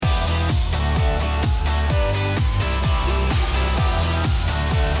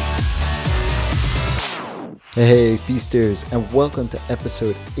Hey, feasters, and welcome to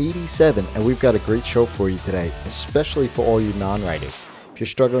episode 87. And we've got a great show for you today, especially for all you non writers. If you're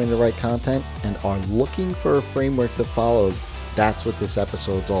struggling to write content and are looking for a framework to follow, that's what this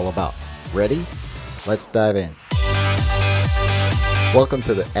episode's all about. Ready? Let's dive in. Welcome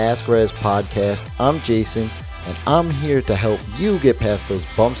to the Ask Rez podcast. I'm Jason, and I'm here to help you get past those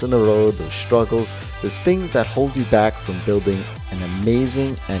bumps in the road, those struggles, those things that hold you back from building an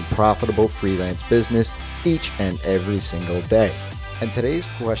amazing and profitable freelance business each and every single day. And today's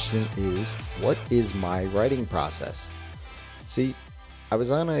question is, what is my writing process? See, I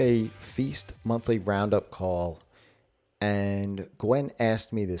was on a Feast monthly roundup call, and Gwen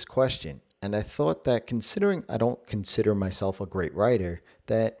asked me this question. And I thought that considering I don't consider myself a great writer,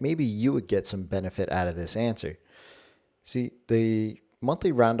 that maybe you would get some benefit out of this answer. See, the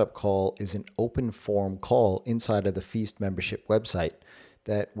monthly roundup call is an open forum call inside of the Feast membership website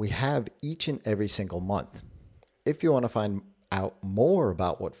that we have each and every single month. If you want to find out more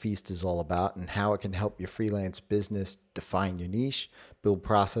about what Feast is all about and how it can help your freelance business define your niche, build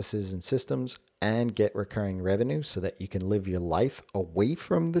processes and systems, and get recurring revenue so that you can live your life away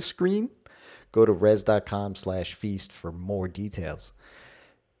from the screen, go to rez.com/feast for more details.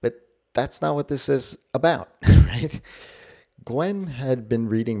 But that's not what this is about, right? Gwen had been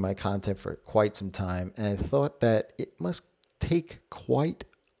reading my content for quite some time, and I thought that it must take quite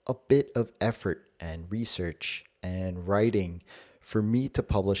a bit of effort and research and writing for me to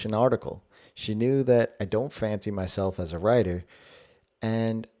publish an article. She knew that I don't fancy myself as a writer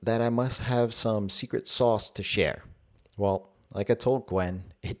and that I must have some secret sauce to share. Well, like I told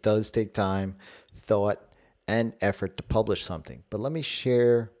Gwen, it does take time, thought, and effort to publish something. But let me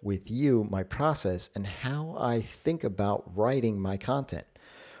share with you my process and how I think about writing my content,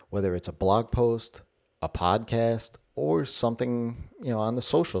 whether it's a blog post, a podcast, or something, on the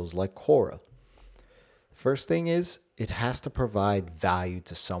socials like Quora. First thing is, it has to provide value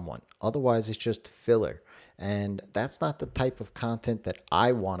to someone. Otherwise, it's just filler. And that's not the type of content that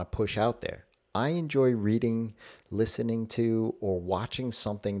I want to push out there. I enjoy reading, listening to, or watching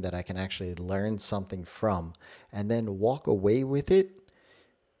something that I can actually learn something from and then walk away with it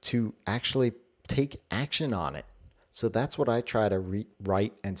to actually take action on it. So that's what I try to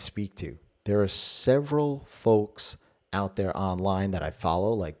write and speak to. There are several folks out there online that I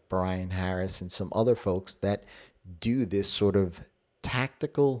follow, like Brian Harris and some other folks that do this sort of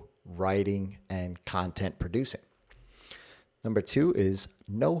tactical writing and content producing. Number two is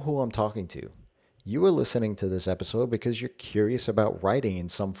know who I'm talking to. You are listening to this episode because you're curious about writing in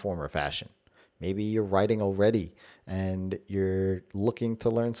some form or fashion. Maybe you're writing already and you're looking to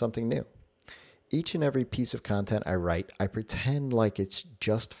learn something new. Each and every piece of content I write, I pretend like it's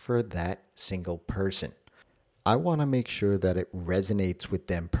just for that single person. I want to make sure that it resonates with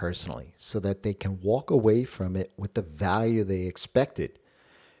them personally so that they can walk away from it with the value they expected.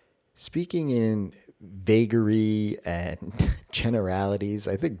 Speaking in vagary and generalities,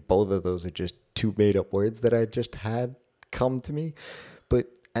 I think both of those are just two made up words that I just had come to me. But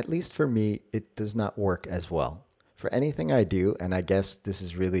at least for me, it does not work as well. For anything I do, and I guess this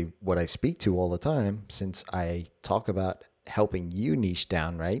is really what I speak to all the time since I talk about helping you niche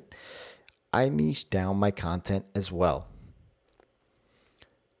down, right? I niche down my content as well.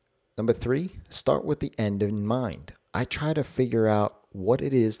 Number three, start with the end in mind. I try to figure out what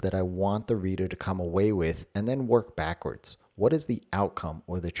it is that I want the reader to come away with and then work backwards. What is the outcome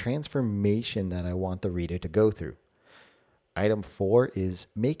or the transformation that I want the reader to go through? Item four is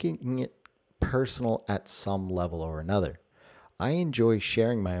making it personal at some level or another. I enjoy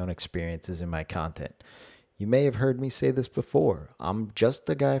sharing my own experiences in my content. You may have heard me say this before. I'm just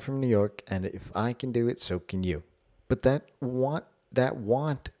a guy from New York, and if I can do it, so can you. But that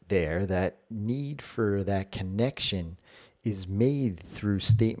need for that connection is made through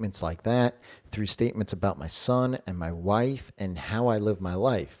statements like that, through statements about my son and my wife and how I live my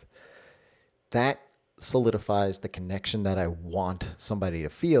life. That solidifies the connection that I want somebody to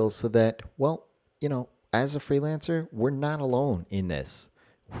feel so that, as a freelancer, we're not alone in this.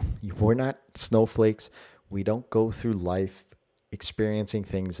 We're not snowflakes. We don't go through life experiencing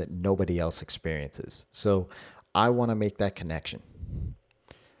things that nobody else experiences. So I want to make that connection.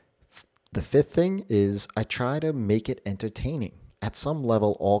 The fifth thing is I try to make it entertaining. At some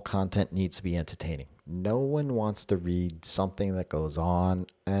level, all content needs to be entertaining. No one wants to read something that goes on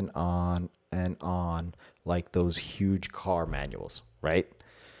and on and on like those huge car manuals, right?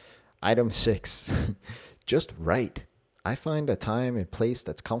 Item six, just write. I find a time and place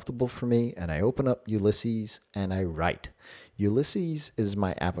that's comfortable for me, and I open up Ulysses and I write. Ulysses is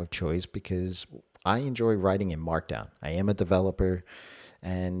my app of choice because I enjoy writing in Markdown. I am a developer,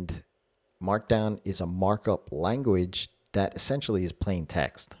 and Markdown is a markup language that essentially is plain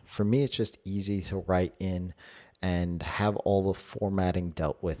text. For me, it's just easy to write in and have all the formatting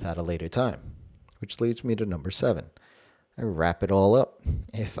dealt with at a later time, which leads me to number 7. I wrap it all up.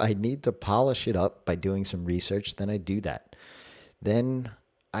 If I need to polish it up by doing some research, then I do that. Then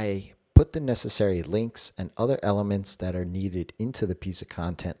I put the necessary links and other elements that are needed into the piece of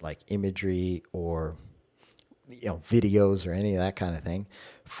content, like imagery or videos or any of that kind of thing,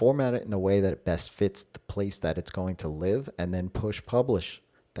 format it in a way that it best fits the place that it's going to live, and then push publish.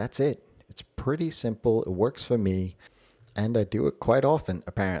 That's it. It's pretty simple. It works for me, and I do it quite often,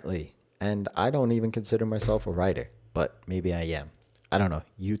 apparently. And I don't even consider myself a writer, but maybe I am. I don't know.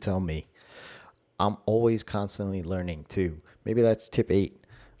 You tell me. I'm always constantly learning too. Maybe that's tip 8.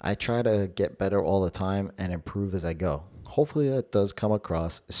 I try to get better all the time and improve as I go. Hopefully that does come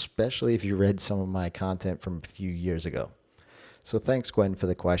across, especially if you read some of my content from a few years ago. So thanks, Gwen, for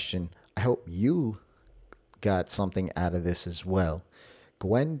the question. I hope you got something out of this as well.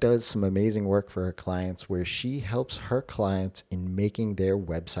 Gwen does some amazing work for her clients where she helps her clients in making their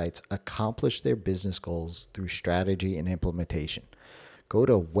websites accomplish their business goals through strategy and implementation. Go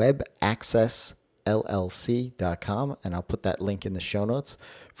to webaccessllc.com and I'll put that link in the show notes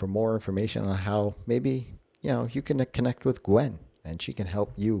for more information on how maybe you can connect with Gwen and she can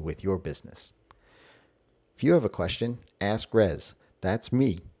help you with your business. If you have a question, ask Rez. That's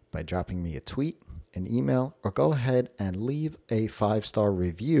me, by dropping me a tweet, an email, or go ahead and leave a 5-star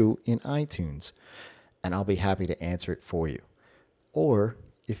review in iTunes, and I'll be happy to answer it for you. Or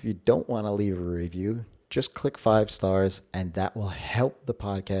if you don't want to leave a review, just click 5 stars, and that will help the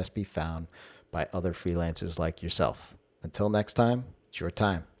podcast be found by other freelancers like yourself. Until next time, it's your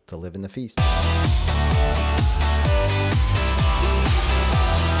time to live in the feast.